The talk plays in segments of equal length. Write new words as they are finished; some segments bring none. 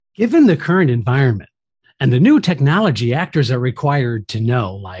Given the current environment and the new technology actors are required to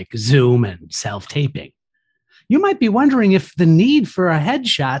know, like Zoom and self-taping, you might be wondering if the need for a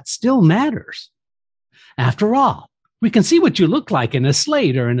headshot still matters. After all, we can see what you look like in a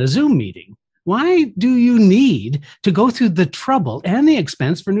slate or in a Zoom meeting. Why do you need to go through the trouble and the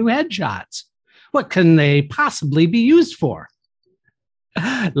expense for new headshots? What can they possibly be used for?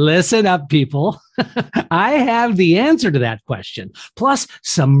 Listen up, people. I have the answer to that question, plus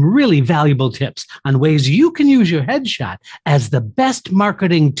some really valuable tips on ways you can use your headshot as the best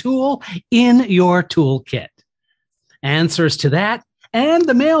marketing tool in your toolkit. Answers to that and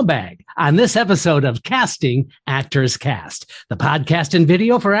the mailbag on this episode of Casting Actors Cast, the podcast and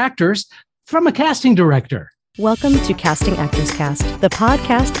video for actors from a casting director. Welcome to Casting Actors Cast, the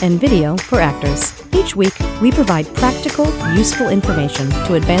podcast and video for actors. Each week, we provide practical, useful information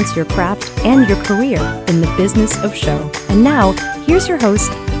to advance your craft and your career in the business of show. And now, here's your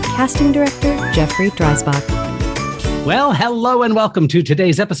host, Casting Director Jeffrey Dreisbach. Well, hello and welcome to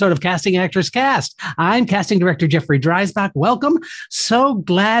today's episode of Casting Actors Cast. I'm Casting Director Jeffrey Dreisbach. Welcome. So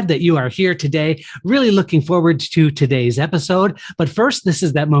glad that you are here today. Really looking forward to today's episode. But first, this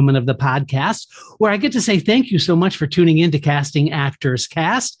is that moment of the podcast where I get to say thank you so much for tuning in to Casting Actors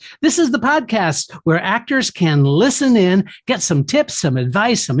Cast. This is the podcast where actors can listen in, get some tips, some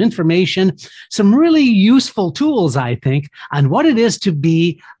advice, some information, some really useful tools, I think, on what it is to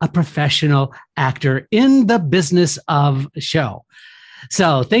be a professional actor in the business of show.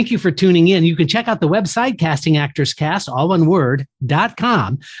 So thank you for tuning in. You can check out the website, castingactorscast, all one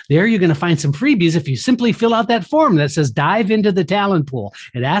word.com. There you're going to find some freebies if you simply fill out that form that says dive into the talent pool.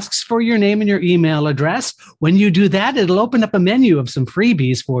 It asks for your name and your email address. When you do that, it'll open up a menu of some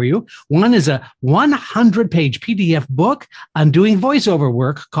freebies for you. One is a 100-page PDF book on doing voiceover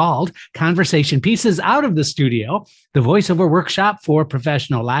work called Conversation Pieces Out of the Studio, the voiceover workshop for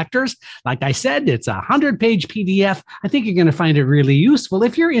professional actors. Like I said, it's a 100-page PDF. I think you're going to find it really useful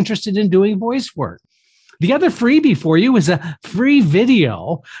if you're interested in doing voice work. The other freebie for you is a free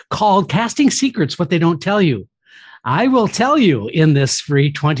video called Casting Secrets, What They Don't Tell You. I will tell you in this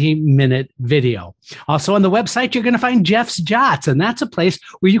free 20-minute video. Also on the website, you're going to find Jeff's Jots, and that's a place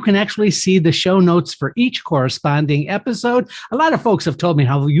where you can actually see the show notes for each corresponding episode. A lot of folks have told me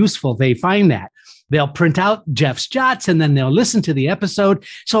how useful they find that. They'll print out Jeff's Jots and then they'll listen to the episode.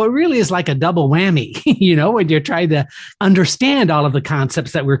 So it really is like a double whammy, when you're trying to understand all of the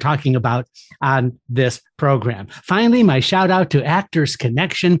concepts that we're talking about on this program. Finally, my shout out to Actors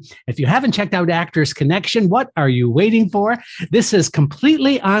Connection. If you haven't checked out Actors Connection, what are you waiting for? This is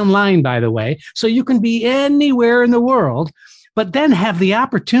completely online, by the way, so you can be anywhere in the world, but then have the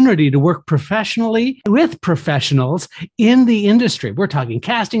opportunity to work professionally with professionals in the industry. We're talking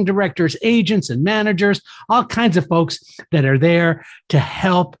casting directors, agents, and managers, all kinds of folks that are there to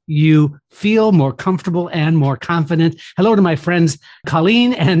help you feel more comfortable and more confident. Hello to my friends,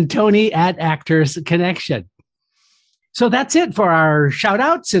 Colleen and Tony at Actors Connection. So that's it for our shout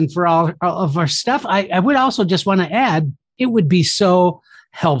outs and for all of our stuff. I would also just want to add, it would be so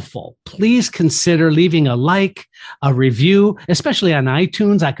helpful. Please consider leaving a like, a review, especially on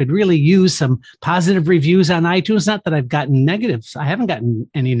iTunes. I could really use some positive reviews on iTunes. Not that I've gotten negatives. I haven't gotten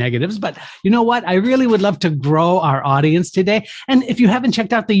any negatives, but you know what? I really would love to grow our audience today. And if you haven't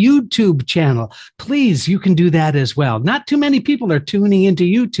checked out the YouTube channel, please, you can do that as well. Not too many people are tuning into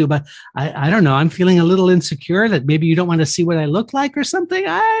YouTube. I don't know. I'm feeling a little insecure that maybe you don't want to see what I look like or something.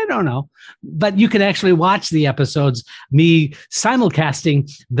 I don't know. But you can actually watch the episodes, me simulcasting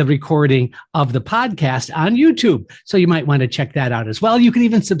the recording of the podcast on YouTube. So you might want to check that out as well. You can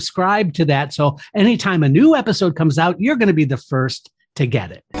even subscribe to that. So anytime a new episode comes out, you're going to be the first to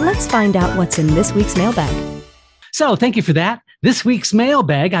get it. Let's find out what's in this week's mailbag. So thank you for that. This week's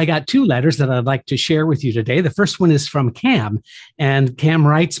mailbag, I got 2 letters that I'd like to share with you today. The first one is from Cam. And Cam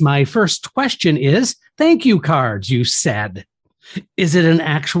writes, my first question is, thank you cards, you said. Is it an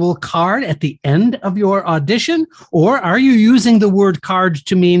actual card at the end of your audition, or are you using the word card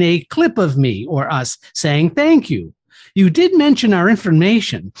to mean a clip of me or us saying thank you? You did mention our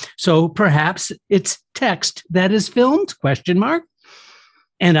information, so perhaps it's text that is filmed, ?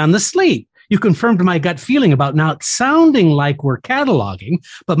 And on the slate, you confirmed my gut feeling about not sounding like we're cataloging,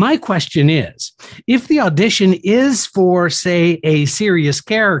 but my question is, if the audition is for, say, a serious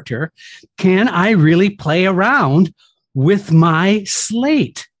character, can I really play around with my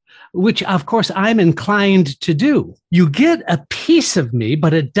slate, which of course I'm inclined to do? You get a piece of me,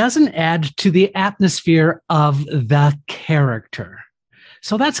 but it doesn't add to the atmosphere of the character.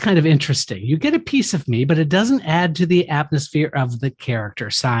 So that's kind of interesting. You get a piece of me, but it doesn't add to the atmosphere of the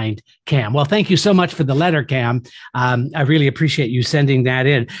character. Signed, Cam. Well, thank you so much for the letter, Cam. I really appreciate you sending that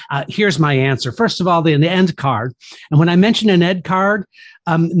in. Here's my answer. First of all, the end card. And when I mention an end card,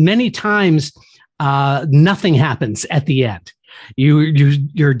 many times nothing happens at the end.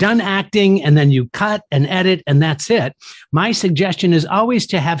 You're done acting and then you cut and edit and that's it. My suggestion is always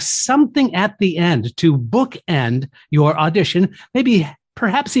to have something at the end to bookend your audition, maybe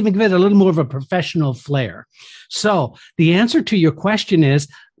perhaps even give it a little more of a professional flair. So the answer to your question is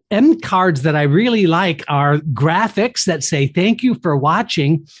end cards that I really like are graphics that say, thank you for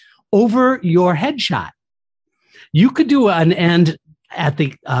watching over your headshot. You could do an end at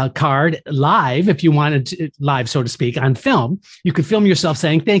the card live if you wanted to, live, so to speak, on film. You could film yourself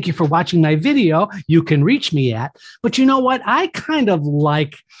saying, thank you for watching my video. You can reach me at. But you know what? I kind of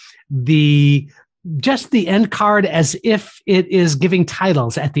like just the end card as if it is giving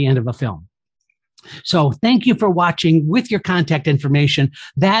titles at the end of a film. So thank you for watching with your contact information.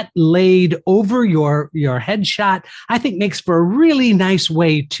 That laid over your headshot, I think makes for a really nice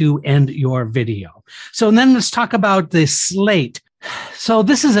way to end your video. So then let's talk about the slate. So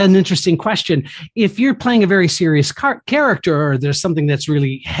this is an interesting question. If you're playing a very serious character or there's something that's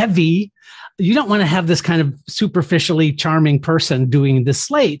really heavy, you don't want to have this kind of superficially charming person doing the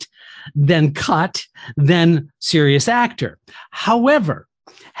slate, then cut, then serious actor. However,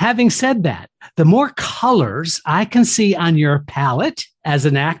 having said that, the more colors I can see on your palette as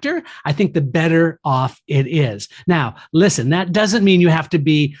an actor, I think the better off it is. Now, listen, that doesn't mean you have to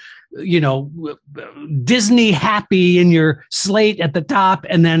be, Disney happy in your slate at the top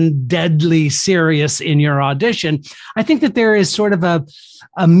and then deadly serious in your audition. I think that there is sort of a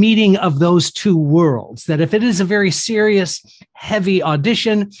meeting of those two worlds, that if it is a very serious, heavy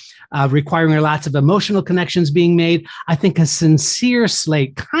audition, requiring lots of emotional connections being made, I think a sincere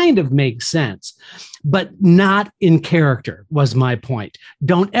slate kind of makes sense, but not in character was my point.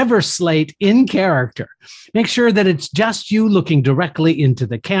 Don't ever slate in character. Make sure that it's just you looking directly into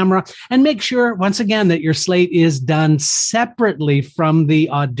the camera, and make sure, once again, that your slate is done separately from the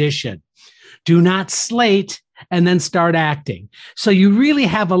audition. Do not slate and then start acting. So you really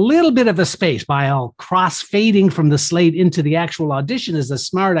have a little bit of a space. While cross-fading from the slate into the actual audition is a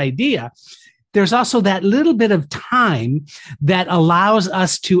smart idea, there's also that little bit of time that allows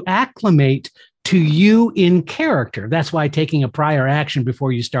us to acclimate to you in character. That's why taking a prior action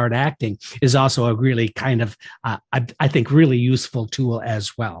before you start acting is also a really kind of, I think, really useful tool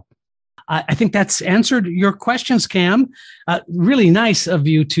as well. I think that's answered your questions, Cam. Really nice of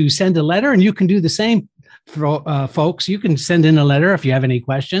you to send a letter, and you can do the same. Folks, you can send in a letter if you have any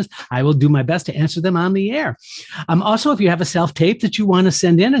questions. I will do my best to answer them on the air. Also, if you have a self-tape that you want to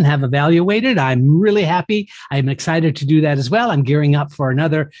send in and have evaluated, I'm really happy. I'm excited to do that as well. I'm gearing up for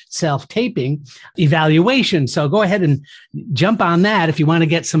another self-taping evaluation. So go ahead and jump on that if you want to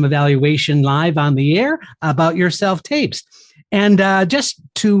get some evaluation live on the air about your self-tapes. And just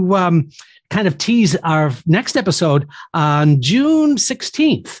to kind of tease our next episode on June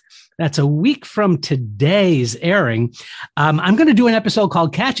 16th, that's a week from today's airing. I'm going to do an episode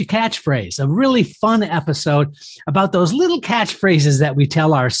called Catch a Catchphrase, a really fun episode about those little catchphrases that we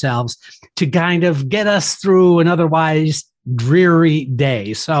tell ourselves to kind of get us through an otherwise dreary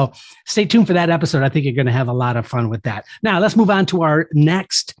day. So stay tuned for that episode. I think you're going to have a lot of fun with that. Now, let's move on to our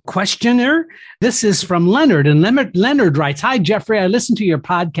next questioner. This is from Leonard. And Leonard writes, "Hi, Jeffrey. I listened to your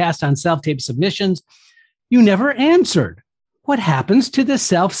podcast on self-tape submissions. You never answered. What happens to the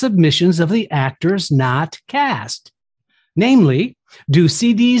self-submissions of the actors not cast? Namely, do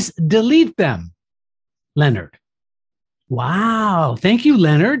CDs delete them?" Leonard. Wow. Thank you,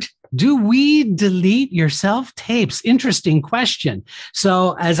 Leonard. Do we delete your self-tapes? Interesting question.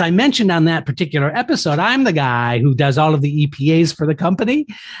 So as I mentioned on that particular episode, I'm the guy who does all of the EPAs for the company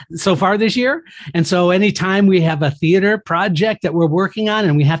so far this year. And so anytime we have a theater project that we're working on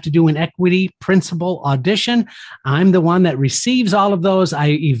and we have to do an equity principal audition, I'm the one that receives all of those.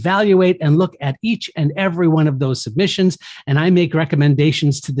 I evaluate and look at each and every one of those submissions, and I make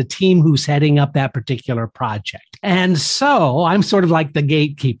recommendations to the team who's heading up that particular project. And so I'm sort of like the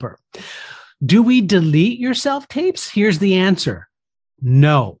gatekeeper. Do we delete your self-tapes? Here's the answer.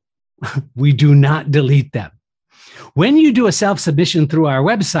 No, we do not delete them. When you do a self-submission through our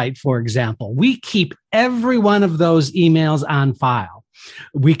website, for example, we keep every one of those emails on file.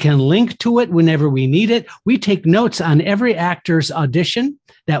 We can link to it whenever we need it. We take notes on every actor's audition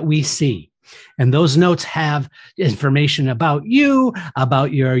that we see. And those notes have information about you,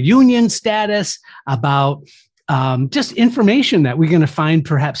 about your union status, about just information that we're going to find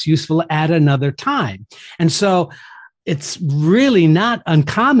perhaps useful at another time. And so it's really not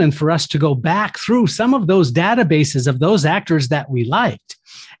uncommon for us to go back through some of those databases of those actors that we liked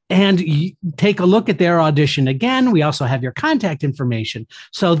and take a look at their audition again. We also have your contact information.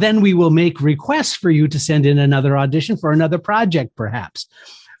 So then we will make requests for you to send in another audition for another project, perhaps.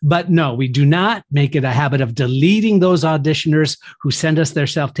 But no, we do not make it a habit of deleting those auditioners who send us their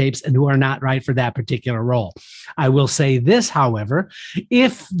self-tapes and who are not right for that particular role. I will say this, however,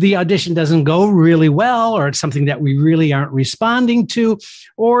 if the audition doesn't go really well, or it's something that we really aren't responding to,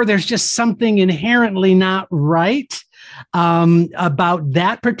 or there's just something inherently not right about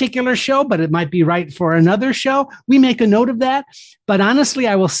that particular show, but it might be right for another show, we make a note of that. But honestly,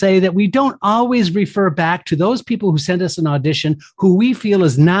 I will say that we don't always refer back to those people who send us an audition who we feel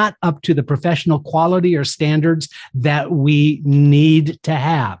is not up to the professional quality or standards that we need to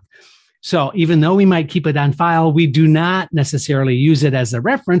have. So even though we might keep it on file, we do not necessarily use it as a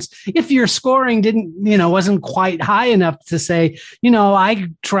reference if your scoring wasn't quite high enough to say, I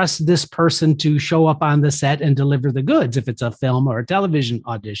trust this person to show up on the set and deliver the goods if it's a film or a television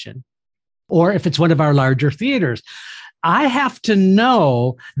audition, or if it's one of our larger theaters. I have to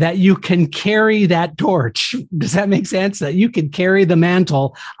know that you can carry that torch. Does that make sense? That you can carry the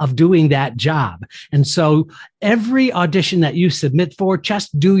mantle of doing that job. And so every audition that you submit for,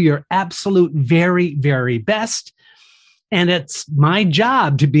 just do your absolute very, very best. And it's my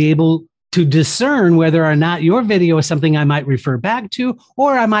job to be able to discern whether or not your video is something I might refer back to,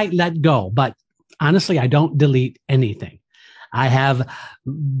 or I might let go. But honestly, I don't delete anything. I have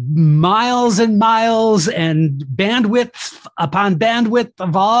miles and miles and bandwidth upon bandwidth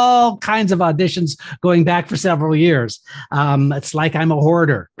of all kinds of auditions going back for several years. It's like I'm a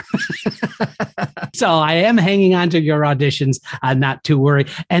hoarder. So I am hanging on to your auditions, not to worry.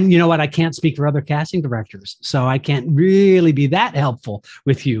 And you know what? I can't speak for other casting directors, so I can't really be that helpful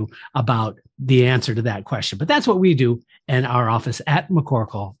with you about the answer to that question. But that's what we do in our office at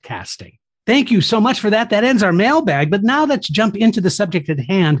McCorkle Casting. Thank you so much for that. That ends our mailbag. But now let's jump into the subject at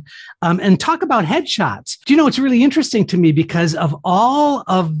hand and talk about headshots. It's really interesting to me because of all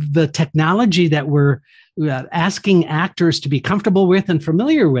of the technology that we're asking actors to be comfortable with and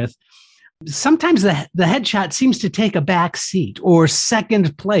familiar with. Sometimes the headshot seems to take a back seat or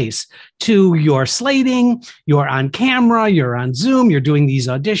second place to your slating. You're on camera, you're on Zoom, you're doing these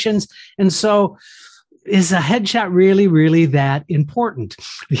auditions. And so is a headshot really, really that important?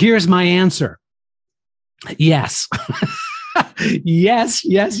 Here's my answer. Yes. Yes.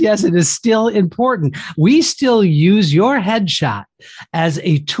 It is still important. We still use your headshot as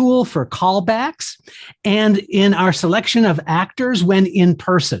a tool for callbacks and in our selection of actors when in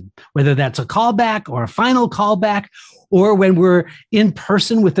person, whether that's a callback or a final callback, or when we're in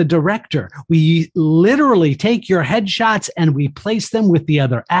person with the director. We literally take your headshots and we place them with the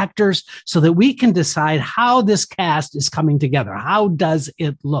other actors so that we can decide how this cast is coming together. How does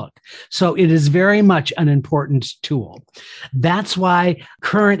it look? So it is very much an important tool. That's why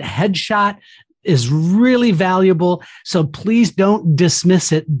current headshot is really valuable. So please don't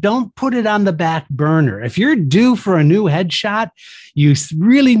dismiss it. Don't put it on the back burner. If you're due for a new headshot, you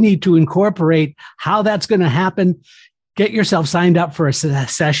really need to incorporate how that's going to happen. Get yourself signed up for a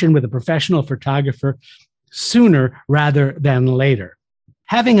session with a professional photographer sooner rather than later.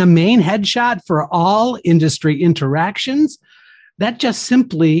 Having a main headshot for all industry interactions, that just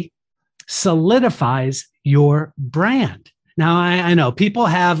simply solidifies your brand. Now, I know people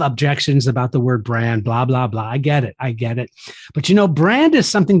have objections about the word brand, blah, blah, blah. I get it. But brand is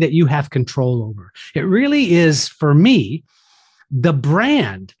something that you have control over. It really is, for me, the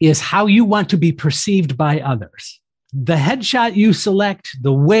brand is how you want to be perceived by others. The headshot you select,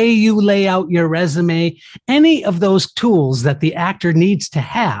 the way you lay out your resume, any of those tools that the actor needs to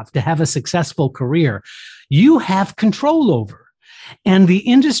have a successful career, you have control over. And the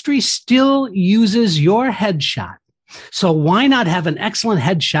industry still uses your headshot. So why not have an excellent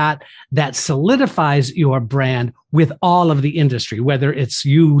headshot that solidifies your brand with all of the industry, whether it's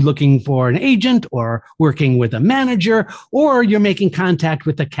you looking for an agent or working with a manager, or you're making contact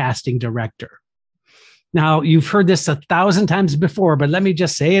with a casting director. Now, you've heard this 1,000 times before, but let me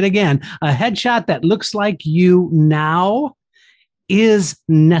just say it again. A headshot that looks like you now is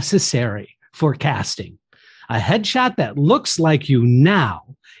necessary for casting. A headshot that looks like you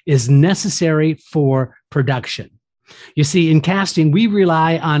now is necessary for production. You see, in casting, we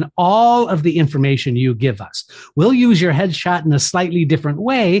rely on all of the information you give us. We'll use your headshot in a slightly different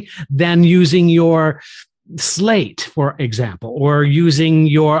way than using your slate, for example, or using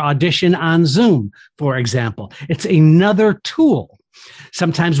your audition on Zoom, for example. It's another tool.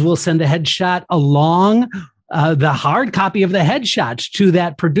 Sometimes we'll send a headshot along the hard copy of the headshots to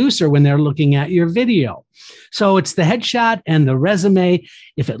that producer when they're looking at your video. So it's the headshot and the resume.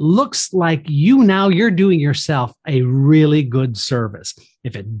 If it looks like you now, you're doing yourself a really good service.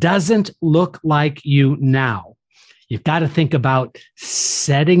 If it doesn't look like you now, you've got to think about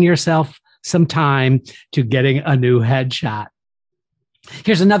setting yourself some time to getting a new headshot.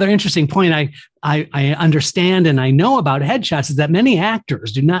 Here's another interesting point I understand and I know about headshots is that many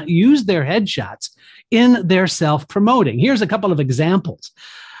actors do not use their headshots in their self-promoting. Here's a couple of examples.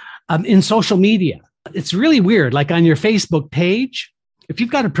 In social media, it's really weird. Like on your Facebook page, if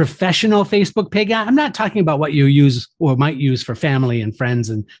you've got a professional Facebook page, I'm not talking about what you use or might use for family and friends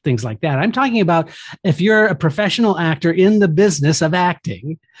and things like that. I'm talking about if you're a professional actor in the business of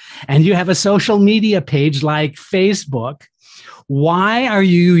acting and you have a social media page like Facebook, why are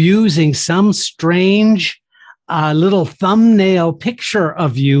you using some strange little thumbnail picture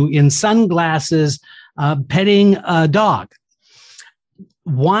of you in sunglasses petting a dog?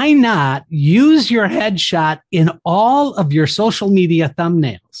 Why not use your headshot in all of your social media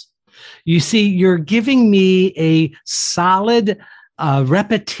thumbnails? You see, you're giving me a solid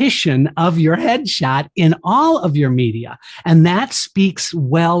repetition of your headshot in all of your media, and that speaks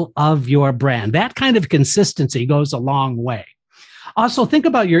well of your brand. That kind of consistency goes a long way. Also, think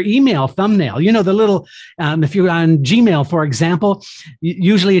about your email thumbnail. You know, the little, if you're on Gmail, for example,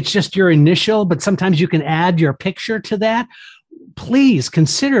 usually it's just your initial, but sometimes you can add your picture to that. Please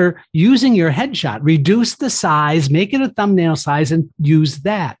consider using your headshot. Reduce the size, make it a thumbnail size, and use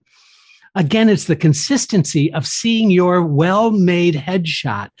that. Again, it's the consistency of seeing your well-made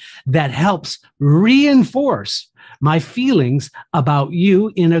headshot that helps reinforce my feelings about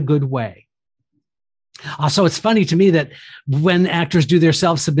you in a good way. Also, it's funny to me that when actors do their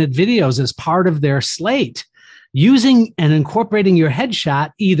self-submit videos as part of their slate, using and incorporating your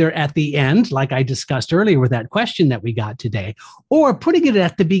headshot either at the end, like I discussed earlier with that question that we got today, or putting it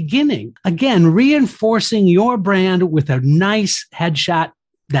at the beginning. Again, reinforcing your brand with a nice headshot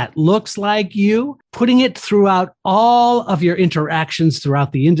that looks like you, putting it throughout all of your interactions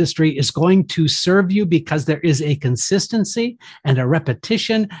throughout the industry is going to serve you because there is a consistency and a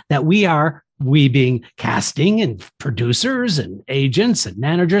repetition that we being casting and producers and agents and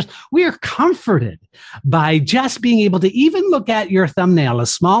managers, we are comforted by just being able to even look at your thumbnail,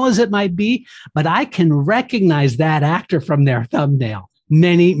 as small as it might be, but I can recognize that actor from their thumbnail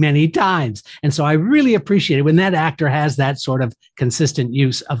many, many times. And so I really appreciate it when that actor has that sort of consistent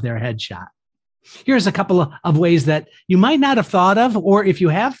use of their headshot. Here's a couple of ways that you might not have thought of, or if you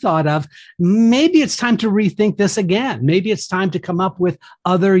have thought of, maybe it's time to rethink this again. Maybe it's time to come up with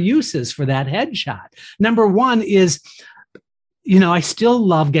other uses for that headshot. Number one is, I still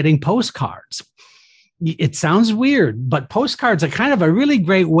love getting postcards. It sounds weird, but postcards are kind of a really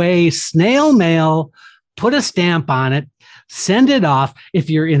great way, snail mail, put a stamp on it, send it off.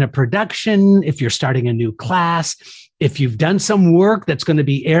 If you're in a production, if you're starting a new class, if you've done some work that's going to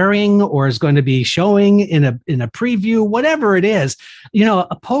be airing or is going to be showing in a preview, whatever it is,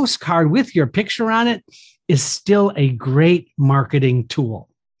 a postcard with your picture on it is still a great marketing tool.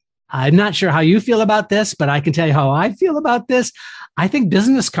 I'm not sure how you feel about this, but I can tell you how I feel about this. I think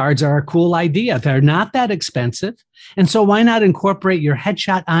business cards are a cool idea. They're not that expensive. And so why not incorporate your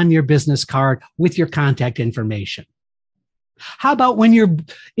headshot on your business card with your contact information? How about when you're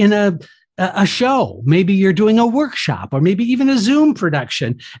in a show, maybe you're doing a workshop or maybe even a Zoom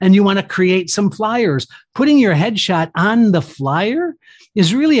production and you want to create some flyers, putting your headshot on the flyer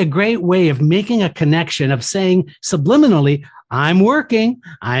is really a great way of making a connection, of saying subliminally, I'm working,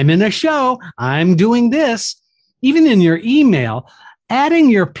 I'm in a show, I'm doing this. Even in your email, adding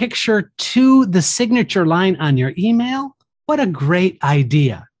your picture to the signature line on your email, what a great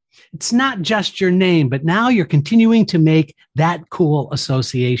idea. It's not just your name, but now you're continuing to make that cool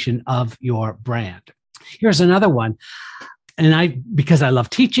association of your brand. Here's another one. And because I love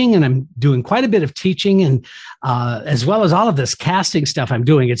teaching and I'm doing quite a bit of teaching and as well as all of this casting stuff I'm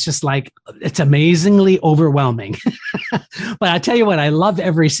doing, it's just like, it's amazingly overwhelming. But I tell you what, I love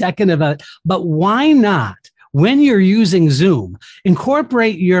every second of it. But why not, when you're using Zoom,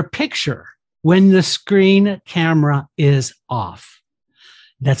 incorporate your picture when the screen camera is off?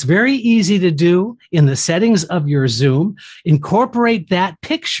 That's very easy to do in the settings of your Zoom. Incorporate that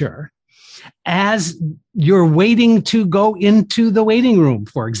picture as you're waiting to go into the waiting room,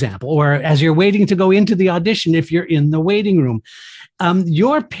 for example, or as you're waiting to go into the audition if you're in the waiting room.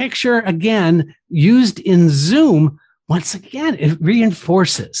 Your picture, again, used in Zoom, once again, it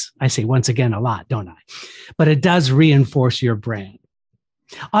reinforces. I say once again a lot, don't I? But it does reinforce your brand.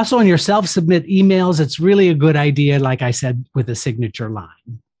 Also, in your self-submit emails, it's really a good idea, like I said, with a signature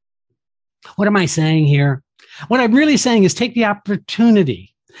line. What am I saying here? What I'm really saying is take the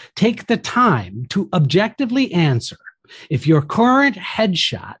opportunity, take the time to objectively answer if your current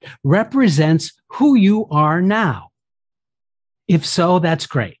headshot represents who you are now. If so, that's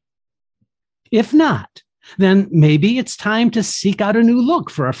great. If not, then maybe it's time to seek out a new look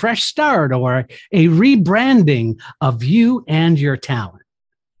for a fresh start or a rebranding of you and your talent.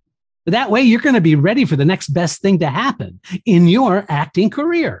 That way, you're going to be ready for the next best thing to happen in your acting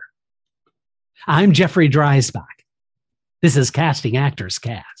career. I'm Jeffrey Dreisbach. This is Casting Actors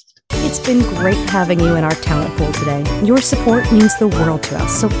Cast. It's been great having you in our talent pool today. Your support means the world to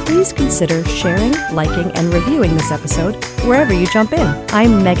us, so please consider sharing, liking, and reviewing this episode wherever you jump in.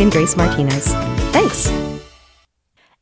 I'm Megan Grace Martinez. Thanks.